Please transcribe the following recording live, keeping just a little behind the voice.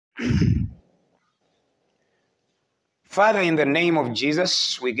Father, in the name of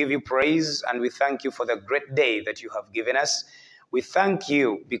Jesus, we give you praise and we thank you for the great day that you have given us. We thank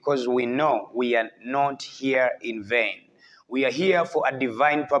you because we know we are not here in vain. We are here for a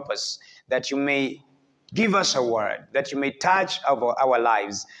divine purpose, that you may give us a word, that you may touch our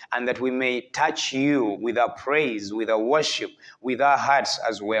lives, and that we may touch you with our praise, with our worship, with our hearts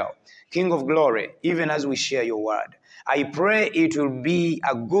as well. King of glory, even as we share your word, I pray it will be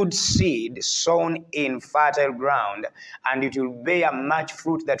a good seed sown in fertile ground, and it will bear much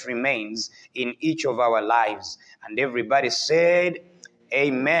fruit that remains in each of our lives. And everybody said,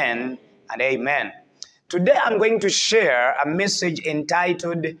 amen and amen. Today I'm going to share a message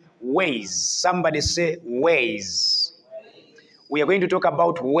entitled Ways. Somebody say ways. We are going to talk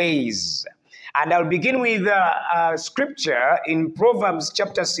about ways. And I'll begin with a scripture in Proverbs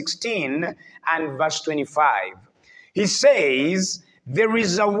chapter 16 and verse 25. He says, there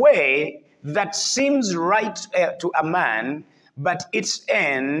is a way that seems right to a man, but its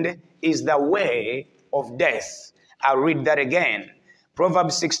end is the way of death. I'll read that again.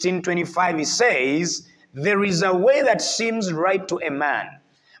 Proverbs 16:25, he says, there is a way that seems right to a man,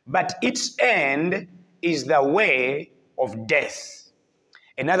 but its end is the way of death.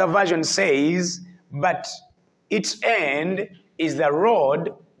 Another version says, but its end is the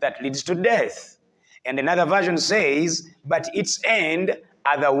road that leads to death. And another version says, but its end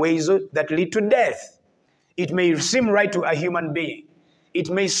are the ways that lead to death. It may seem right to a human being. It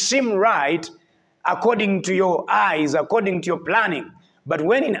may seem right according to your eyes, according to your planning. But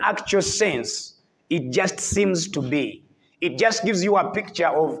when in actual sense, it just seems to be. It just gives you a picture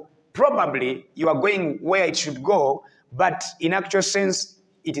of probably you are going where it should go, but in actual sense,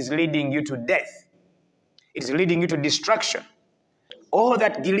 it is leading you to death. It is leading you to destruction. All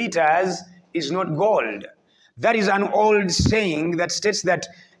that glitters is not gold. That is an old saying that states that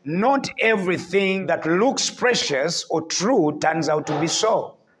not everything that looks precious or true turns out to be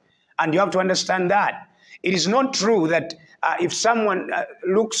so. And you have to understand that. It is not true that if someone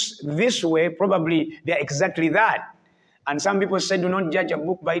looks this way, probably they're exactly that. And some people say, do not judge a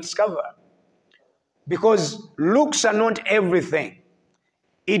book by its cover. Because looks are not everything.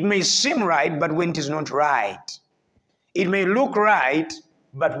 It may seem right, but when it is not right. It may look right,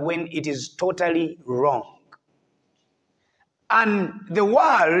 but when it is totally wrong. And the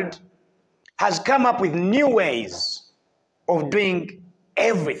world has come up with new ways of doing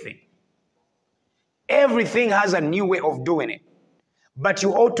everything. Everything has a new way of doing it. But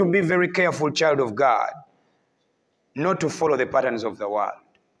you ought to be very careful, child of God, not to follow the patterns of the world.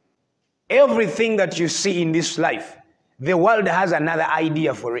 Everything that you see in this life, the world has another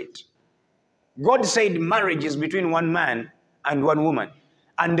idea for it. God said marriage is between one man and one woman.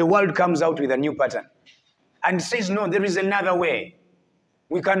 And the world comes out with a new pattern. And says, no, there is another way.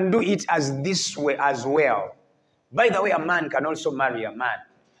 We can do it as this way as well. By the way, a man can also marry a man.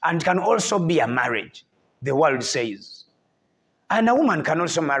 And can also be a marriage, the world says. And a woman can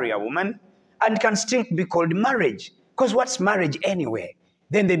also marry a woman. And can still be called marriage. Because what's marriage anyway?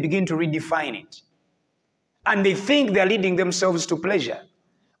 Then they begin to redefine it. And they think they're leading themselves to pleasure.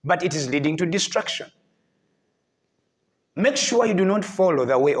 But it is leading to destruction. Make sure you do not follow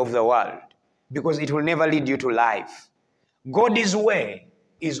the way of the world, because it will never lead you to life. God's way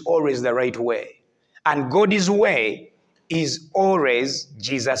is always the right way. And God's way is always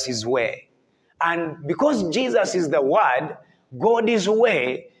Jesus' way. And because Jesus is the word, God's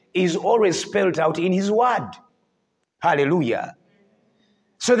way is always spelled out in his word. Hallelujah.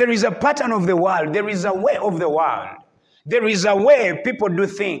 So there is a pattern of the world. There is a way of the world. There is a way people do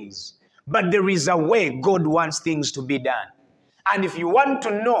things. But there is a way God wants things to be done. And if you want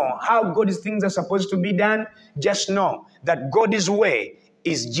to know how God's things are supposed to be done, just know that God's way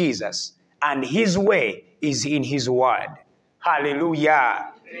is Jesus. And his way is in his word.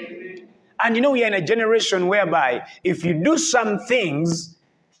 Hallelujah. Amen. And you know, we are in a generation whereby if you do some things,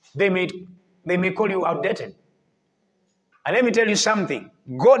 they may call you outdated. And let me tell you something.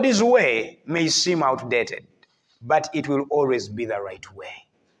 God's way may seem outdated, but it will always be the right way.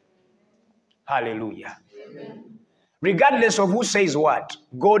 Hallelujah. Amen. Regardless of who says what,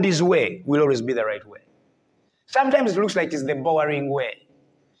 God's way will always be the right way. Sometimes it looks like it's the boring way.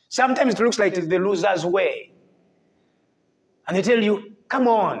 Sometimes it looks like it's the loser's way. And they tell you, come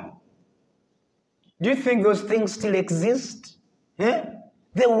on. Do you think those things still exist? Eh?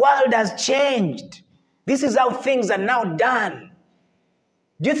 The world has changed. This is how things are now done.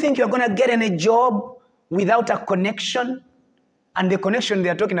 Do you think you're going to get any job without a connection? And the connection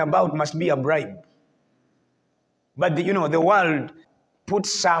they're talking about must be a bribe. But the world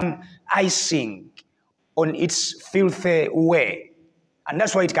puts some icing on its filthy way. And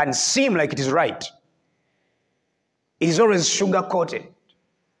that's why it can seem like it is right. It is always sugar-coated.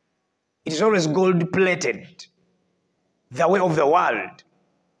 It is always gold-plated. The way of the world.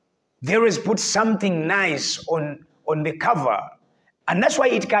 They always put something nice on the cover. And that's why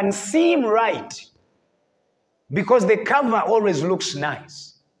it can seem right. Because the cover always looks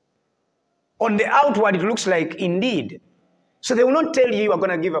nice. On the outward, it looks like indeed. So they will not tell you are going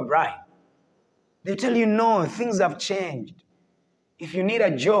to give a bribe. They tell you, no, things have changed. If you need a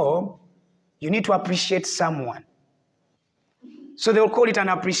job, you need to appreciate someone. So they'll call it an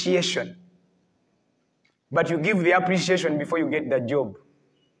appreciation. But you give the appreciation before you get the job.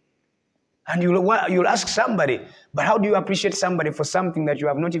 And you'll ask somebody, but how do you appreciate somebody for something that you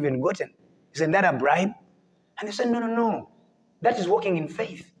have not even gotten? Isn't that a bribe? And they say, no. That is walking in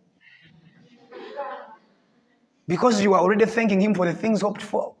faith. Because you are already thanking him for the things hoped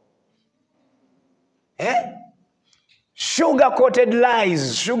for. Sugar-coated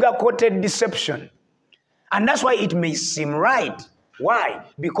lies, sugar-coated deception. And that's why it may seem right. Why?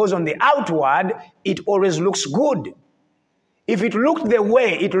 Because on the outward, it always looks good. If it looked the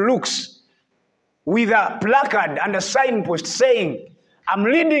way it looks, with a placard and a signpost saying, I'm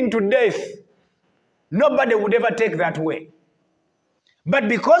leading to death, nobody would ever take that way. But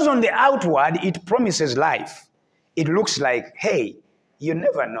because on the outward, it promises life, it looks like, hey, you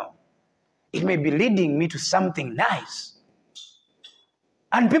never know. It may be leading me to something nice.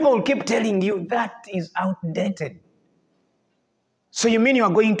 And people will keep telling you that is outdated. So you mean you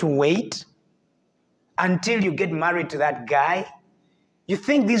are going to wait until you get married to that guy? You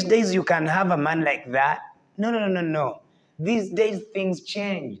think these days you can have a man like that? No. These days things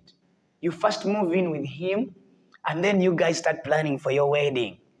changed. You first move in with him, and then you guys start planning for your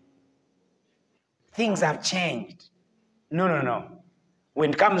wedding. Things have changed. No.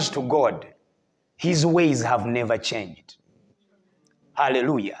 When it comes to God, his ways have never changed.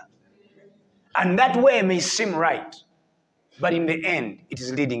 Hallelujah. And that way may seem right, but in the end, it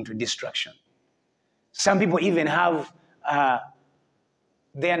is leading to destruction. Some people even have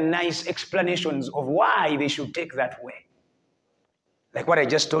their nice explanations of why they should take that way. Like what I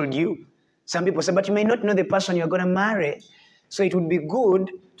just told you. Some people say, but you may not know the person you're going to marry, so it would be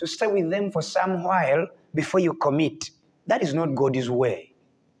good to stay with them for some while before you commit. That is not God's way.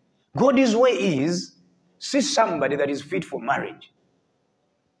 God's way is, see somebody that is fit for marriage.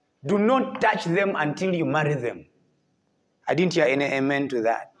 Do not touch them until you marry them. I didn't hear any amen to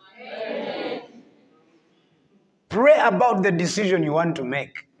that. Amen. Pray about the decision you want to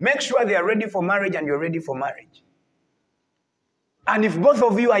make. Make sure they are ready for marriage and you're ready for marriage. And if both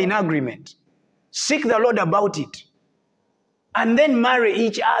of you are in agreement, seek the Lord about it. And then marry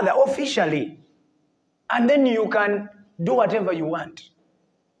each other officially. And then you can do whatever you want.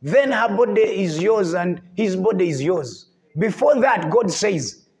 Then her body is yours and his body is yours. Before that, God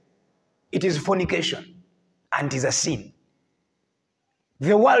says, it is fornication and it is a sin.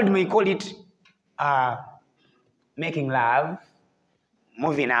 The world may call it making love,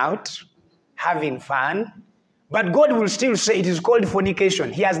 moving out, having fun, but God will still say it is called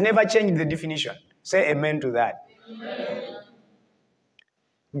fornication. He has never changed the definition. Say amen to that. Amen.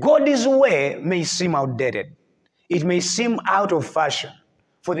 God's way may seem outdated. It may seem out of fashion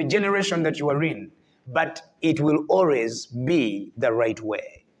for the generation that you are in, but it will always be the right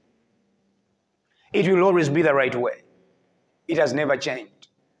way. It will always be the right way. It has never changed.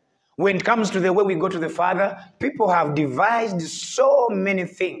 When it comes to the way we go to the Father, people have devised so many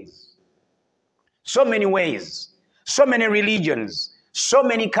things, so many ways, so many religions, so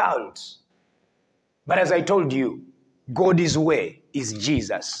many cults. But as I told you, God's way is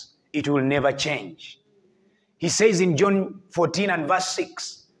Jesus. It will never change. He says in John 14 and verse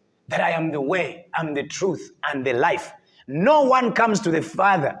 6, that I am the way, I'm the truth, and the life. No one comes to the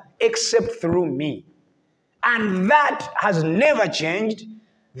Father except through me. And that has never changed,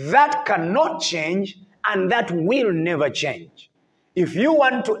 that cannot change, and that will never change. If you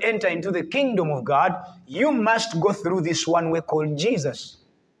want to enter into the kingdom of God, you must go through this one way called Jesus.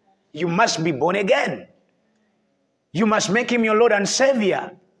 You must be born again. You must make him your Lord and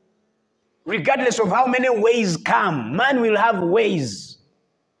Savior. Regardless of how many ways come, man will have ways.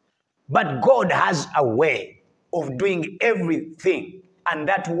 But God has a way of doing everything, and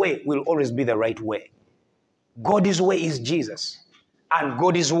that way will always be the right way. God's way is Jesus, and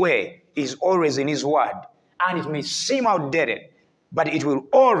God's way is always in his word. And it may seem outdated, but it will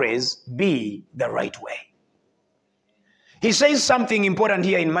always be the right way. He says something important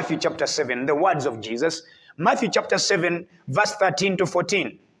here in Matthew chapter 7, the words of Jesus. Matthew chapter 7, verse 13 to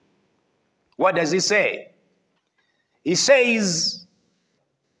 14. What does he say? He says,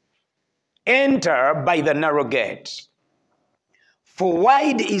 enter by the narrow gate. For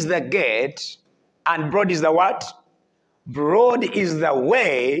wide is the gate, and broad is the what? Broad is the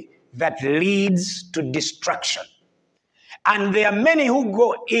way that leads to destruction. And there are many who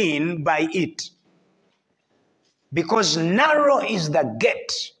go in by it. Because narrow is the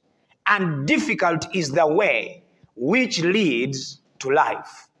gate, and difficult is the way which leads to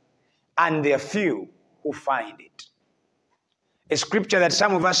life. And there are few who find it. A scripture that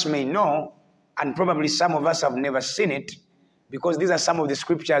some of us may know, and probably some of us have never seen it, because these are some of the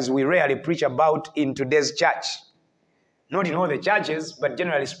scriptures we rarely preach about in today's church. Not in all the churches, but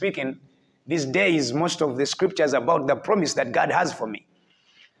generally speaking, these days, most of the scriptures about the promise that God has for me.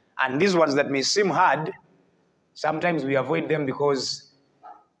 And these ones that may seem hard, sometimes we avoid them because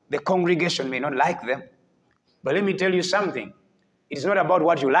the congregation may not like them. But let me tell you something. It is not about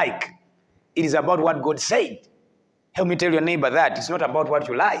what you like. It is about what God said. Help me tell your neighbor that. It's not about what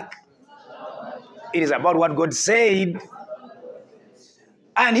you like. It is about what God said.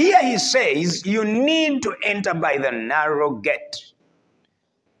 And here he says, you need to enter by the narrow gate.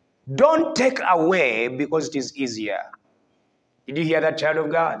 Don't take away because it is easier. Did you hear that, child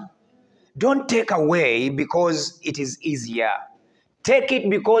of God? Don't take away because it is easier. Take it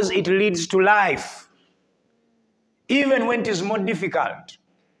because it leads to life. Even when it is more difficult.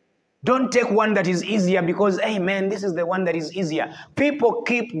 Don't take one that is easier because, hey man, this is the one that is easier. People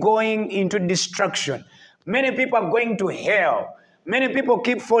keep going into destruction. Many people are going to hell. Many people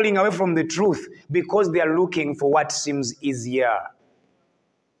keep falling away from the truth because they are looking for what seems easier.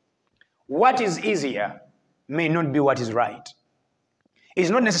 What is easier may not be what is right.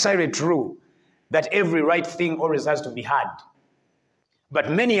 It's not necessarily true that every right thing always has to be hard. But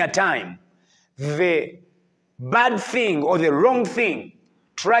many a time, the bad thing or the wrong thing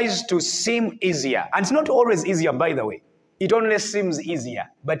tries to seem easier. And it's not always easier, by the way. It only seems easier,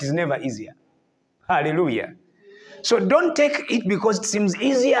 but it's never easier. Hallelujah. So don't take it because it seems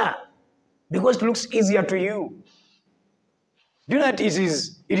easier, because it looks easier to you. Do you know that it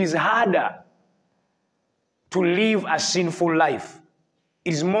is harder to live a sinful life.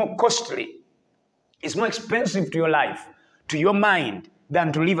 It is more costly. It's more expensive to your life, to your mind,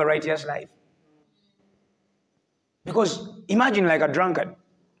 than to live a righteous life. Because imagine like a drunkard.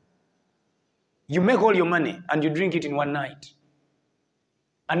 You make all your money and you drink it in one night.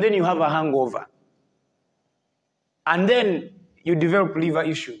 And then you have a hangover. And then you develop liver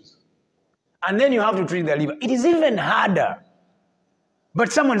issues. And then you have to treat the liver. It is even harder.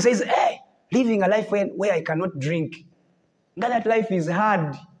 But someone says, hey, living a life where I cannot drink. That life is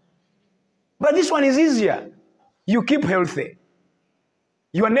hard. But this one is easier. You keep healthy.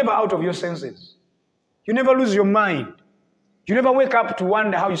 You are never out of your senses. You never lose your mind. You never wake up to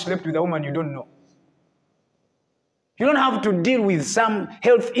wonder how you slept with a woman you don't know. You don't have to deal with some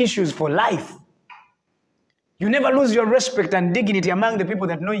health issues for life. You never lose your respect and dignity among the people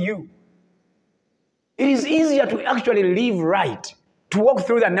that know you. It is easier to actually live right, to walk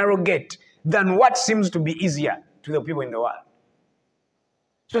through the narrow gate, than what seems to be easier to the people in the world.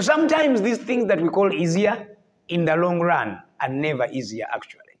 So sometimes these things that we call easier, in the long run, are never easier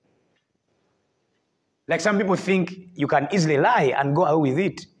actually. Like some people think you can easily lie and go away with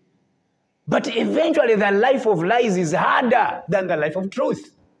it. But eventually the life of lies is harder than the life of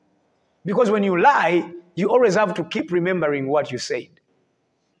truth. Because when you lie, you always have to keep remembering what you said.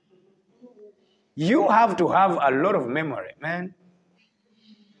 You have to have a lot of memory, man.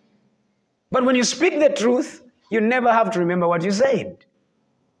 But when you speak the truth, you never have to remember what you said.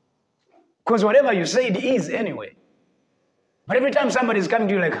 Because whatever you said is anyway. But every time somebody is coming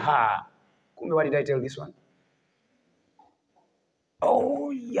to you like, what did I tell this one? Oh,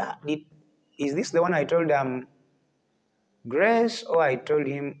 yeah. Is this the one I told Grace, or I told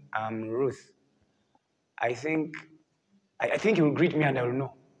him Ruth? I think he will greet me and I will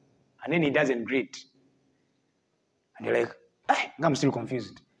know. And then he doesn't greet. And you're like, I'm still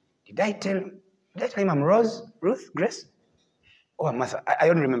confused. Did I tell him I'm Rose, Ruth, Grace? Or I'm Martha? I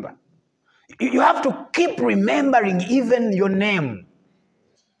don't remember. You have to keep remembering even your name.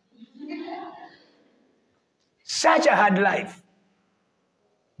 Such a hard life.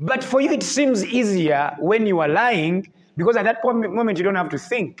 But for you it seems easier when you are lying, because at that moment you don't have to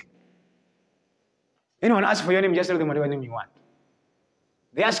think. Anyone asks for your name, just tell them whatever name you want.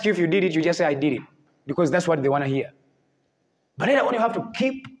 They ask you if you did it, you just say, I did it. Because that's what they want to hear. But later on you have to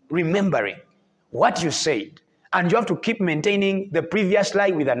keep remembering what you said. And you have to keep maintaining the previous lie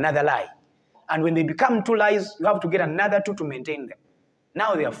with another lie. And when they become 2 lies, you have to get another 2 to maintain them.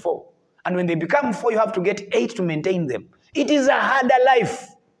 Now they are 4. And when they become 4, you have to get 8 to maintain them. It is a harder life.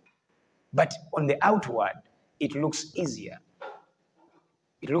 But on the outward, it looks easier.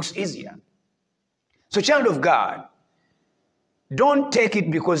 It looks easier. So, child of God, Don't take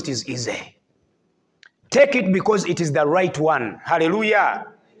it because it is easy. Take it because it is the right one. Hallelujah.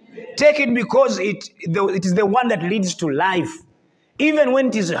 Take it because it is the one that leads to life. Even when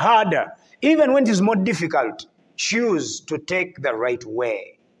it is harder, even when it is more difficult, choose to take the right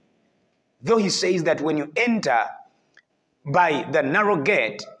way. Though he says that when you enter by the narrow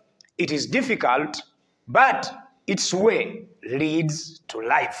gate, it is difficult, but its way leads to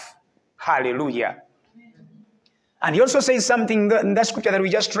life. Hallelujah. And he also says something in that scripture that we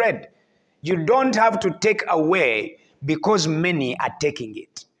just read. You don't have to take away because many are taking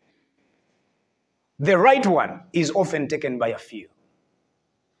it. The right one is often taken by a few.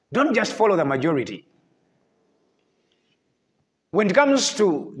 Don't just follow the majority. When it comes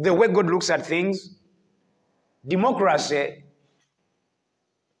to the way God looks at things, democracy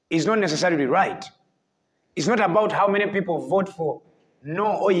is not necessarily right. It's not about how many people vote for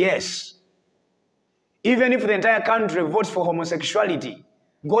no or yes. Even if the entire country votes for homosexuality,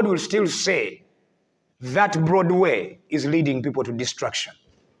 God will still say that broad way is leading people to destruction.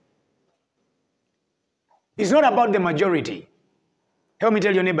 It's not about the majority. Help me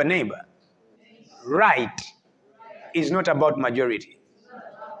tell your neighbor. Right is not about majority.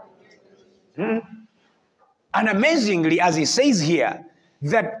 And amazingly, as he says here,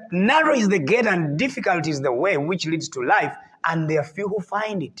 that narrow is the gate and difficult is the way which leads to life, and there are few who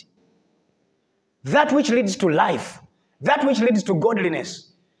find it. That which leads to life, that which leads to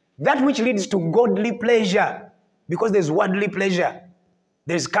godliness, that which leads to godly pleasure, because there's worldly pleasure,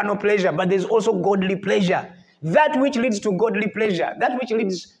 there's carnal pleasure, but there's also godly pleasure. That which leads to godly pleasure, that which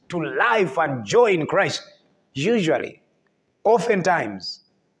leads to life and joy in Christ, usually, oftentimes,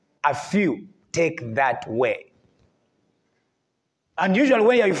 a few take that way. And usually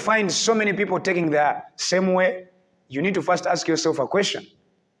when you find so many people taking the same way, you need to first ask yourself a question.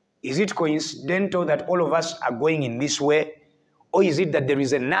 Is it coincidental that all of us are going in this way? Or is it that there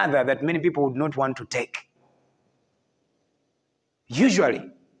is another that many people would not want to take? Usually,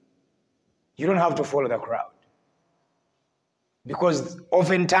 you don't have to follow the crowd. Because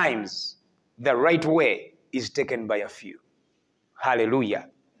oftentimes, the right way is taken by a few. Hallelujah.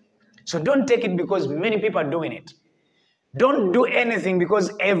 So don't take it because many people are doing it. Don't do anything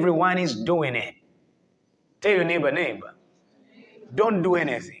because everyone is doing it. Tell your neighbor, don't do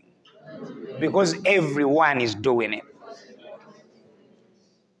anything because everyone is doing it.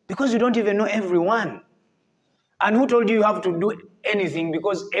 Because you don't even know everyone. And who told you you have to do anything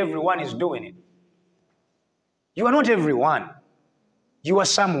because everyone is doing it? You are not everyone. You are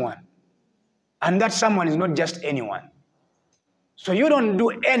someone. And that someone is not just anyone. So you don't do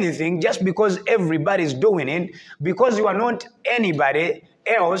anything just because everybody is doing it, because you are not anybody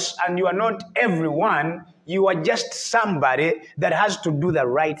else and you are not everyone. You are just somebody that has to do the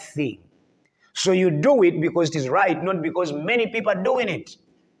right thing. So you do it because it is right, not because many people are doing it.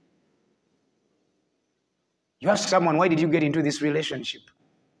 You ask someone, why did you get into this relationship?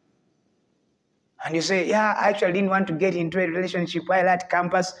 And you say, yeah, I actually didn't want to get into a relationship while at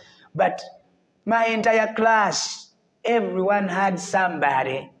campus, but my entire class, everyone had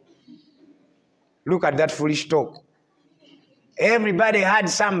somebody. Look at that foolish talk. Everybody had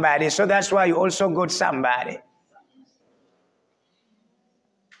somebody, so that's why you also got somebody.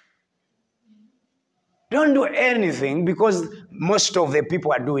 Don't do anything because most of the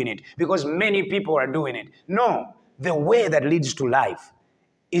people are doing it, because many people are doing it. No, the way that leads to life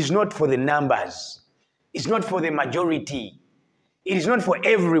is not for the numbers. It's not for the majority. It is not for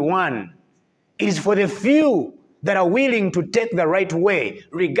everyone. It is for the few that are willing to take the right way,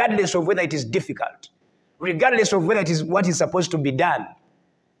 regardless of whether it is difficult, regardless of whether it is what is supposed to be done.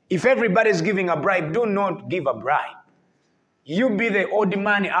 If everybody is giving a bribe, do not give a bribe. You be the odd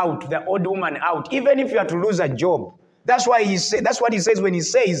man out, the odd woman out, even if you are to lose a job. That's what he says when he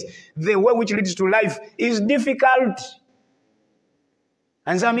says the way which leads to life is difficult.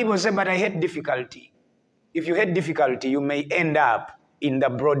 And some people say, but I hate difficulty. If you hate difficulty, you may end up in the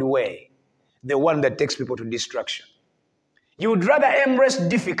broad way, the one that takes people to destruction. You would rather embrace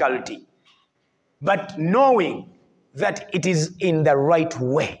difficulty, but knowing that it is in the right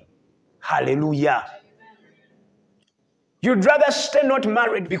way. Hallelujah. You'd rather stay not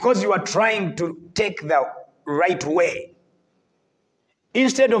married because you are trying to take the right way,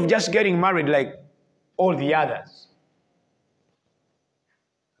 instead of just getting married like all the others.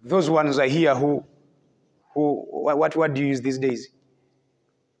 Those ones are here what do you use these days?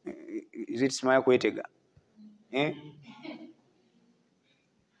 Is it smile kwetega?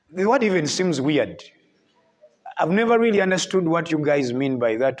 The word even seems weird. I've never really understood what you guys mean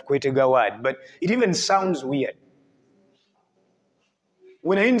by that kwetega word, but it even sounds weird.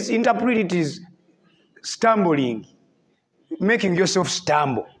 When I interpret it is stumbling, making yourself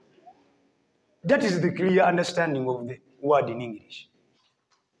stumble. That is the clear understanding of the word in English.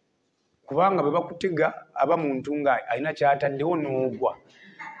 Kubanga bwe bakutega aba muntu nga alina kyataddewo n'ogwa.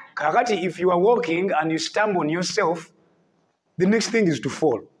 Kakati if you are walking and you stumble on yourself, the next thing is to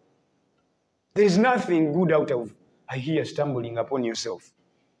fall. There is nothing good out of, I hear, stumbling upon yourself.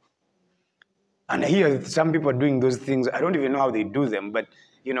 And I hear some people doing those things. I don't even know how they do them, but,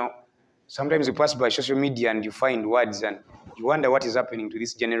 you know, sometimes you pass by social media and you find words and you wonder what is happening to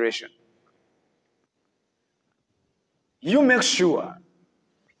this generation. You make sure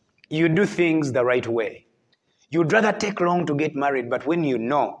you do things the right way. You'd rather take long to get married, but when you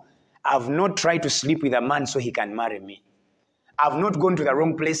know, I've not tried to sleep with a man so he can marry me. I've not gone to the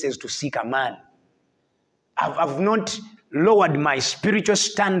wrong places to seek a man. I've not lowered my spiritual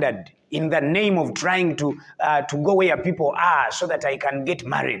standard in the name of trying to go where people are so that I can get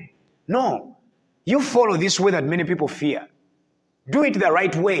married. No. You follow this way that many people fear. Do it the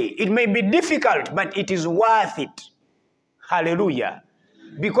right way. It may be difficult, but it is worth it. Hallelujah.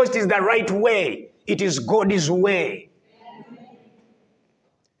 Because it is the right way. It is God's way.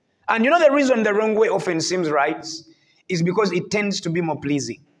 And you know the reason the wrong way often seems right is because it tends to be more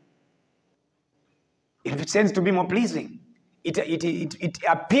pleasing. It tends to be more pleasing. It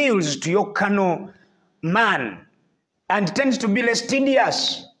appeals to your carnal man and tends to be less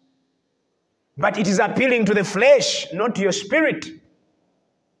tedious. But it is appealing to the flesh, not to your spirit.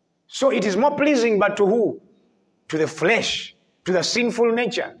 So it is more pleasing, but to who? To the flesh, to the sinful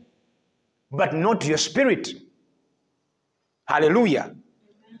nature, but not to your spirit. Hallelujah.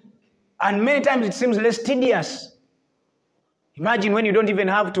 And many times it seems less tedious. Imagine when you don't even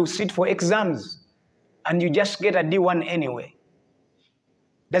have to sit for exams and you just get a D1 anyway.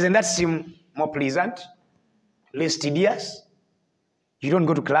 Doesn't that seem more pleasant? Less tedious? You don't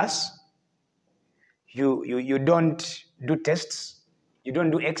go to class. You don't do tests. You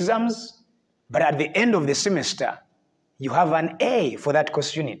don't do exams. But at the end of the semester, you have an A for that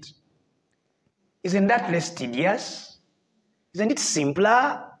course unit. Isn't that less tedious? Isn't it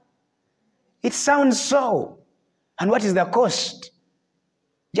simpler? It sounds so. And what is the cost?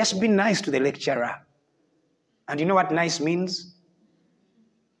 Just be nice to the lecturer. And you know what nice means?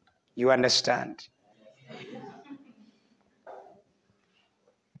 You understand.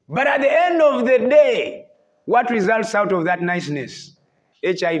 But at the end of the day, what results out of that niceness?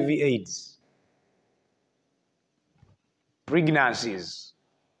 HIV/AIDS. Pregnancies.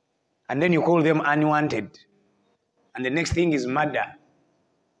 And then you call them unwanted. And the next thing is murder.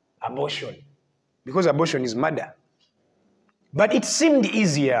 Abortion. Because abortion is murder. But it seemed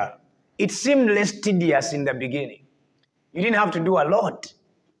easier. It seemed less tedious in the beginning. You didn't have to do a lot.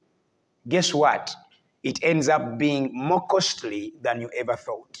 Guess what? It ends up being more costly than you ever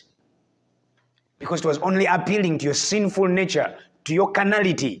thought. Because it was only appealing to your sinful nature, to your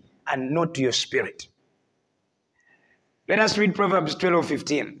carnality, and not to your spirit. Let us read Proverbs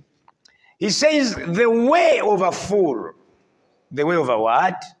 12:15. He says, the way of a fool. The way of a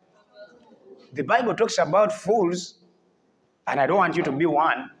what? The Bible talks about fools, and I don't want you to be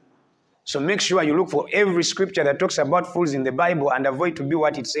one. So make sure you look for every scripture that talks about fools in the Bible and avoid to be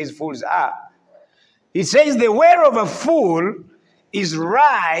what it says fools are. It says the way of a fool is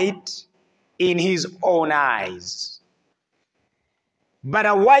right in his own eyes. But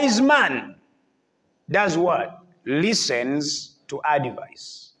a wise man does what? Listens to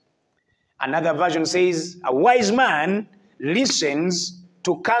advice. Another version says a wise man listens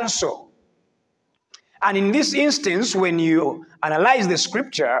to counsel. And in this instance, when you analyze the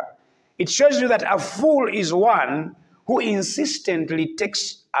scripture, it shows you that a fool is one who insistently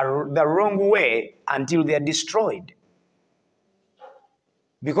takes the wrong way until they are destroyed.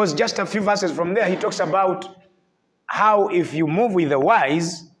 Because just a few verses from there, he talks about how if you move with the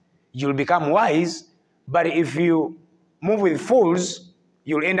wise, you'll become wise, but if you move with fools,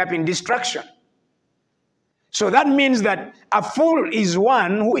 you'll end up in destruction. So that means that a fool is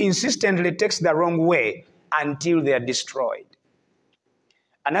one who insistently takes the wrong way until they are destroyed.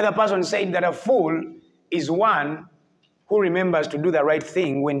 Another person said that a fool is one who remembers to do the right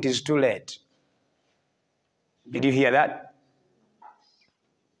thing when it is too late. Did you hear that?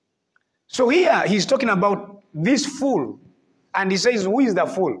 So here he's talking about this fool, and he says, who is the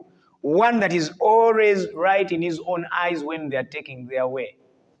fool? One that is always right in his own eyes when they are taking their way.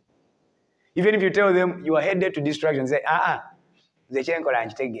 Even if you tell them you are headed to destruction, say, I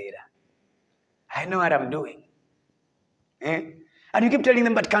know what I'm doing. And you keep telling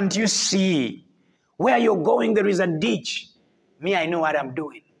them, but can't you see? Where you're going, there is a ditch. Me, I know what I'm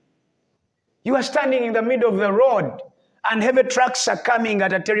doing. You are standing in the middle of the road, and heavy trucks are coming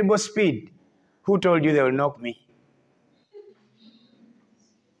at a terrible speed. Who told you they will knock me?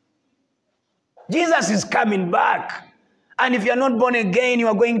 Jesus is coming back. And if you're not born again, you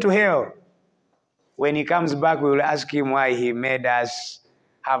are going to hell. When he comes back, we will ask him why he made us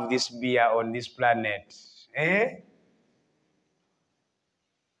have this beer on this planet.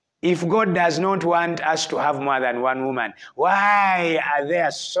 If God does not want us to have more than one woman, why are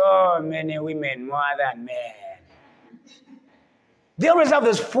there so many women more than men? They always have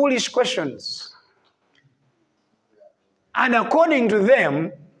those foolish questions. And according to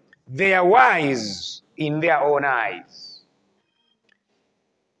them, they are wise in their own eyes.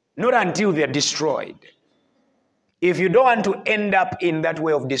 Not until they are destroyed. If you don't want to end up in that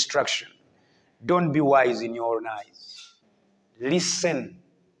way of destruction, don't be wise in your own eyes. Listen.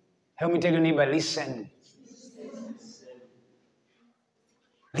 Help me tell your neighbor, listen.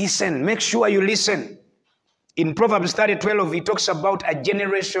 Listen. Make sure you listen. In Proverbs 30:12, he talks about a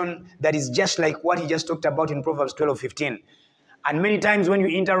generation that is just like what he just talked about in Proverbs 12:15. And many times when you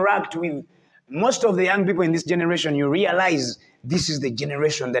interact with most of the young people in this generation, you realize this is the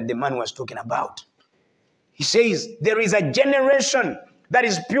generation that the man was talking about. He says, there is a generation that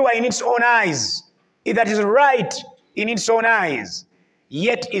is pure in its own eyes, that is right in its own eyes,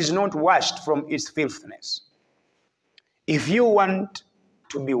 yet is not washed from its filthiness. If you want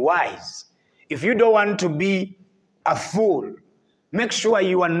to be wise, if you don't want to be a fool, make sure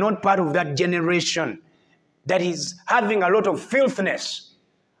you are not part of that generation that is having a lot of filthiness,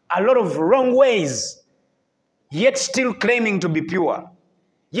 a lot of wrong ways, yet still claiming to be pure,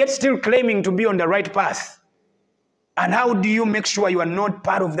 yet still claiming to be on the right path. And how do you make sure you are not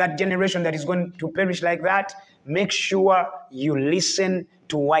part of that generation that is going to perish like that? Make sure you listen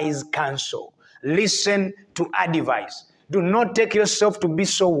to wise counsel. Listen to advice. Do not take yourself to be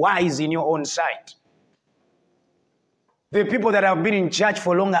so wise in your own sight. The people that have been in church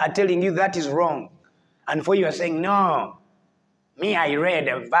for longer are telling you that is wrong. And for you are saying, no, me, I read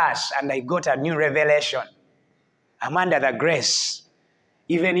a verse and I got a new revelation. I'm under the grace.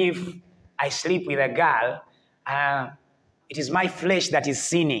 Even if I sleep with a girl, it is my flesh that is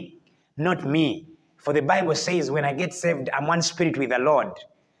sinning, not me. For the Bible says, when I get saved, I'm one spirit with the Lord.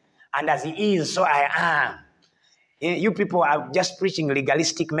 And as he is, so I am. You people are just preaching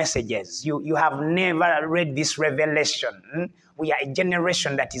legalistic messages. You have never read this revelation. We are a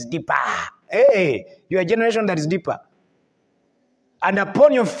generation that is deeper. Hey, you are a generation that is deeper. And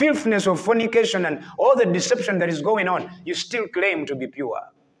upon your filthiness of fornication and all the deception that is going on, you still claim to be pure.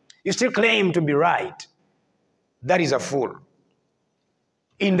 You still claim to be right. That is a fool.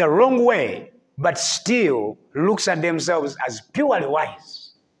 In the wrong way, but still looks at themselves as purely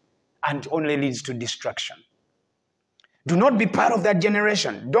wise and only leads to destruction. Do not be part of that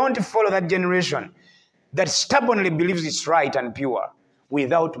generation. Don't follow that generation that stubbornly believes it's right and pure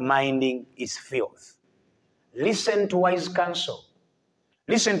without minding its filth. Listen to wise counsel.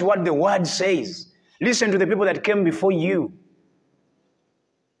 Listen to what the word says. Listen to the people that came before you.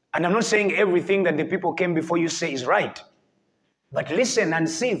 And I'm not saying everything that the people came before you say is right. But listen and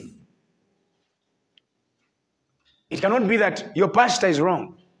see. It cannot be that your pastor is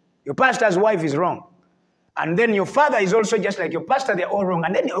wrong. Your pastor's wife is wrong. And then your father is also just like your pastor, they're all wrong.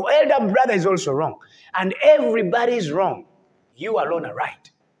 And then your elder brother is also wrong. And everybody is wrong. You alone are right.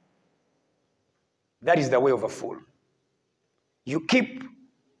 That is the way of a fool. You keep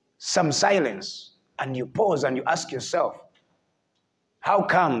some silence and you pause and you ask yourself, how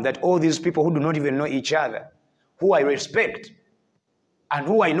come that all these people who do not even know each other, who I respect, and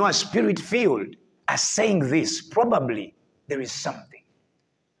who I know are spirit-filled, are saying this? Probably there is something.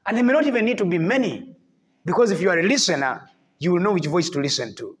 And there may not even need to be many, because if you are a listener, you will know which voice to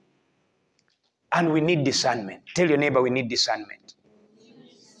listen to. And we need discernment. Tell your neighbor we need discernment.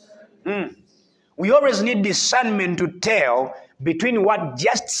 We always need discernment to tell between what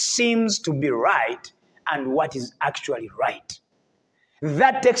just seems to be right and what is actually right.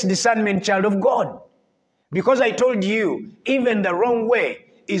 That takes discernment, child of God. Because I told you, even the wrong way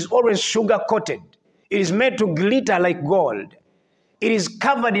is always sugar-coated. It is made to glitter like gold. It is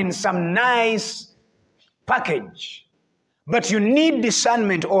covered in some nice package. But you need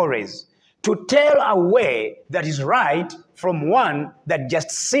discernment always to tell a way that is right from one that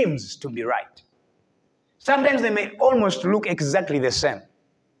just seems to be right. Sometimes they may almost look exactly the same.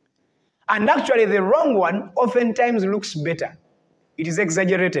 And actually the wrong one oftentimes looks better. It is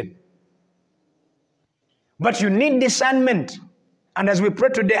exaggerated. But you need discernment. And as we pray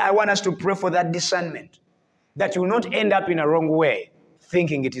today, I want us to pray for that discernment. That you will not end up in a wrong way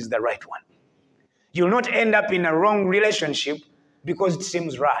thinking it is the right one. You will not end up in a wrong relationship because it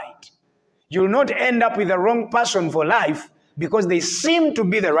seems right. You will not end up with the wrong person for life because they seem to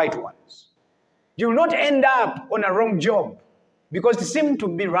be the right ones. You will not end up on a wrong job because it seemed to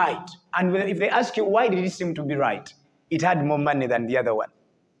be right. And if they ask you, why did it seem to be right? It had more money than the other one.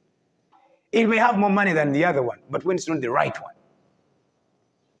 It may have more money than the other one, but when it's not the right one,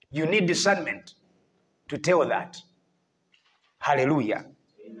 you need discernment to tell that. Hallelujah.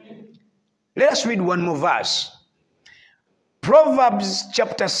 Amen. Let us read one more verse. Proverbs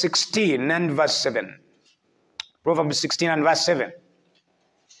chapter 16 and verse 7. Proverbs 16 and verse 7.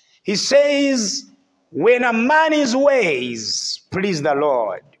 He says, when a man is ways, please the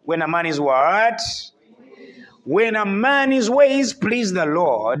Lord. When a man is what? When a man is ways, please the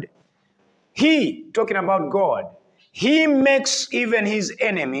Lord. He, talking about God, he makes even his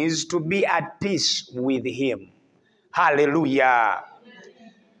enemies to be at peace with him. Hallelujah.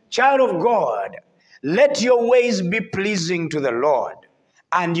 Child of God, let your ways be pleasing to the Lord,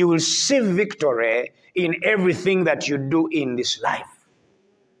 and you will see victory in everything that you do in this life.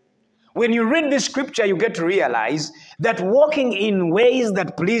 When you read this scripture, you get to realize that walking in ways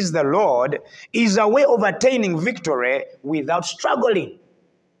that please the Lord is a way of attaining victory without struggling.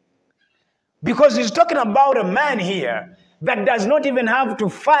 Because he's talking about a man here that does not even have to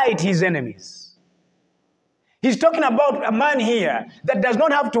fight his enemies. He's talking about a man here that does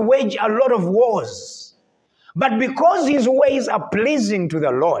not have to wage a lot of wars. But because his ways are pleasing to the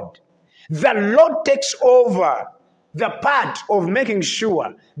Lord takes over the part of making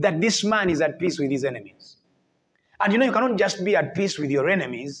sure that this man is at peace with his enemies. And you cannot just be at peace with your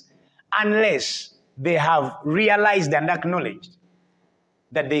enemies unless they have realized and acknowledged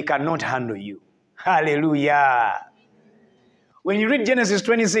that they cannot handle you. Hallelujah. When you read Genesis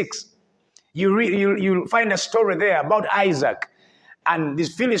 26, you'll find a story there about Isaac and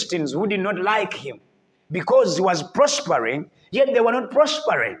these Philistines who did not like him because he was prospering, yet they were not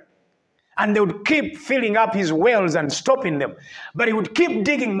prospering. And they would keep filling up his wells and stopping them. But he would keep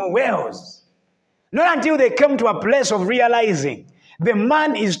digging more wells. Not until they came to a place of realizing the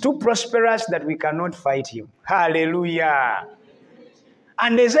man is too prosperous that we cannot fight him. Hallelujah.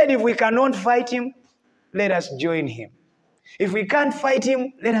 And they said, if we cannot fight him, let us join him. If we can't fight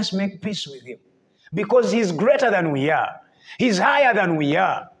him, let us make peace with him. Because he's greater than we are. He's higher than we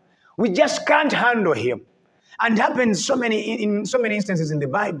are. We just can't handle him. And it happens in so many instances in the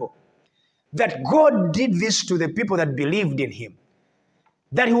Bible that God did this to the people that believed in him.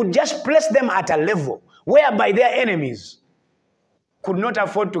 That he would just place them at a level whereby their enemies could not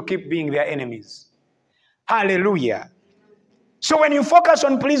afford to keep being their enemies. Hallelujah. So when you focus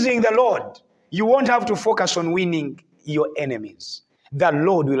on pleasing the Lord, you won't have to focus on winning your enemies. The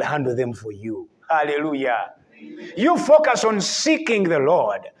Lord will handle them for you. Hallelujah. You focus on seeking the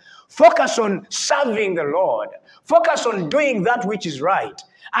Lord. Focus on serving the Lord. Focus on doing that which is right.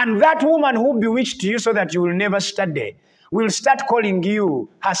 And that woman who bewitched you so that you will never study will start calling you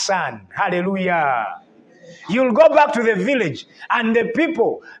her son. Hallelujah. You'll go back to the village, and the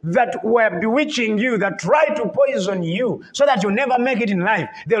people that were bewitching you, that tried to poison you so that you never make it in life,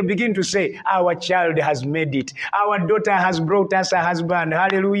 they'll begin to say, our child has made it. Our daughter has brought us a husband.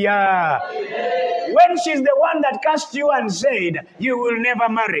 Hallelujah. Amen. When she's the one that cast you and said, you will never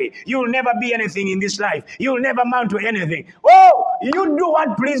marry, you'll never be anything in this life, you'll never amount to anything. Oh, you do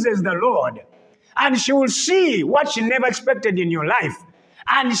what pleases the Lord. And she will see what she never expected in your life.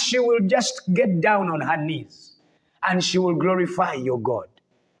 And she will just get down on her knees. And she will glorify your God.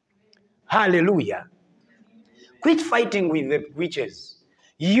 Hallelujah. Quit fighting with the witches.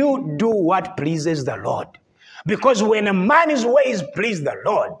 You do what pleases the Lord. Because when a man's ways please the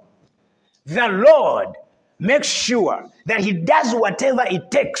Lord makes sure that he does whatever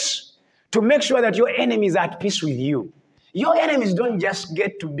it takes to make sure that your enemies are at peace with you. Your enemies don't just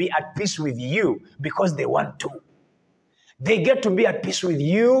get to be at peace with you because they want to. They get to be at peace with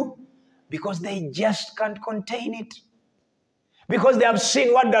you because they just can't contain it. Because they have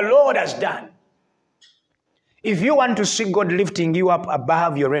seen what the Lord has done. If you want to see God lifting you up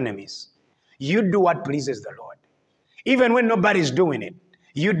above your enemies, you do what pleases the Lord. Even when nobody's doing it,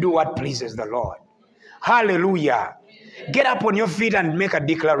 you do what pleases the Lord. Hallelujah. Get up on your feet and make a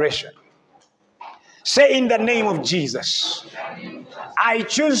declaration. Say, in the name of Jesus, I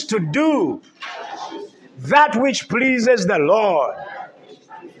choose to do that which pleases the Lord.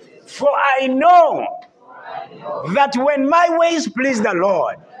 For I know that when my ways please the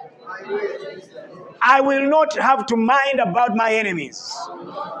Lord, I will not have to mind about my enemies.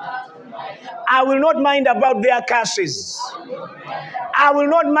 I will not mind about their curses. I will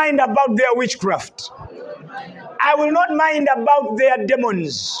not mind about their witchcraft. I will not mind about their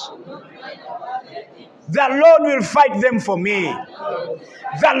demons. The Lord will fight them for me.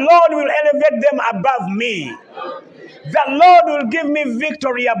 The Lord will elevate them above me. The Lord will give me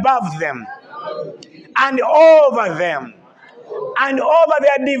victory above them and over them. and over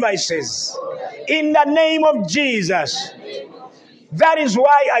their devices. In the name of Jesus. That is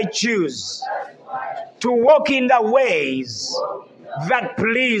why I choose to walk in the ways that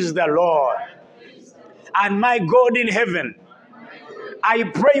please the Lord. And my God in heaven, I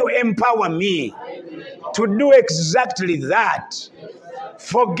pray you empower me to do exactly that.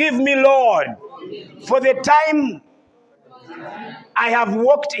 Forgive me, Lord, for the time I have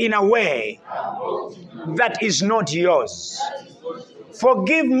walked in a way that is not yours.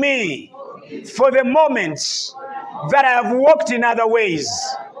 Forgive me for the moments that I have walked in other ways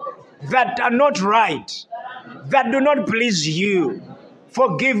that are not right, that do not please you.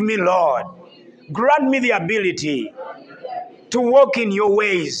 Forgive me, Lord. Grant me the ability to walk in your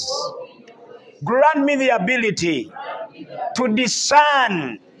ways. Grant me the ability to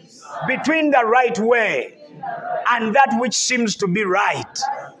discern between the right way and that which seems to be right,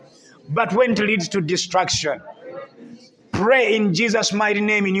 but when it leads to destruction. Pray in Jesus' mighty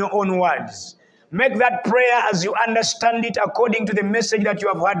name in your own words. Make that prayer as you understand it according to the message that you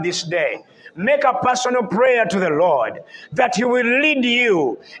have heard this day. Make a personal prayer to the Lord that He will lead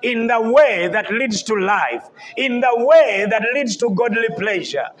you in the way that leads to life, in the way that leads to godly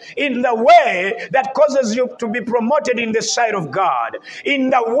pleasure, in the way that causes you to be promoted in the sight of God, in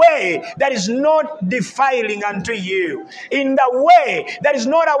the way that is not defiling unto you, in the way that is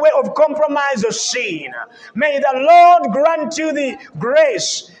not a way of compromise or sin. May the Lord grant you the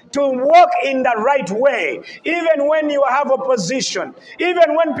grace to walk in the right way, even when you have opposition,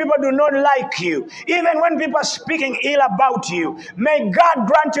 even when people do not like you, even when people are speaking ill about you. May God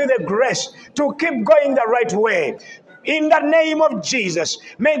grant you the grace to keep going the right way. In the name of Jesus,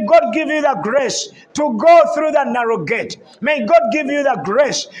 may God give you the grace to go through the narrow gate. May God give you the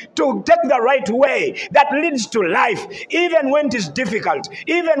grace to take the right way that leads to life, even when it is difficult,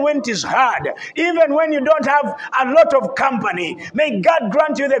 even when it is hard, even when you don't have a lot of company. May God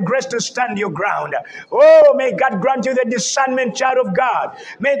grant you the grace to stand your ground. Oh, may God grant you the discernment, child of God.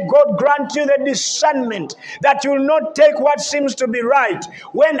 May God grant you the discernment that you will not take what seems to be right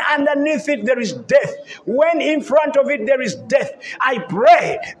when underneath it there is death, when in front of it there is death. I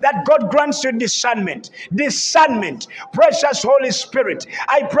pray that God grants you discernment. Discernment. Precious Holy Spirit,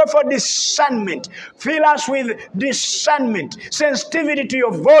 I pray for discernment. Fill us with discernment, sensitivity to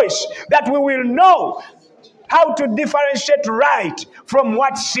your voice, that we will know how to differentiate right from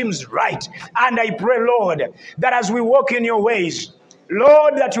what seems right. And I pray, Lord, that as we walk in your ways,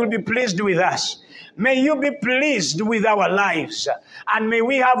 Lord, that you'll be pleased with us. May you be pleased with our lives. And may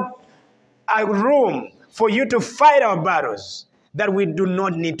we have a room for you to fight our battles that we do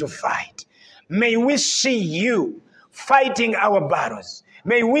not need to fight. May we see you fighting our battles.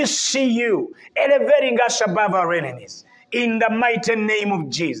 May we see you elevating us above our enemies. In the mighty name of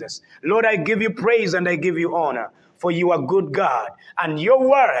Jesus. Lord, I give you praise and I give you honor, for you are good God, and your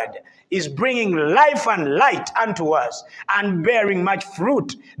word is bringing life and light unto us and bearing much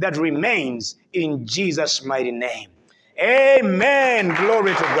fruit that remains in Jesus' mighty name. Amen.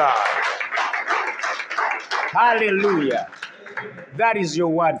 Glory to God. Hallelujah. That is your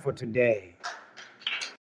word for today.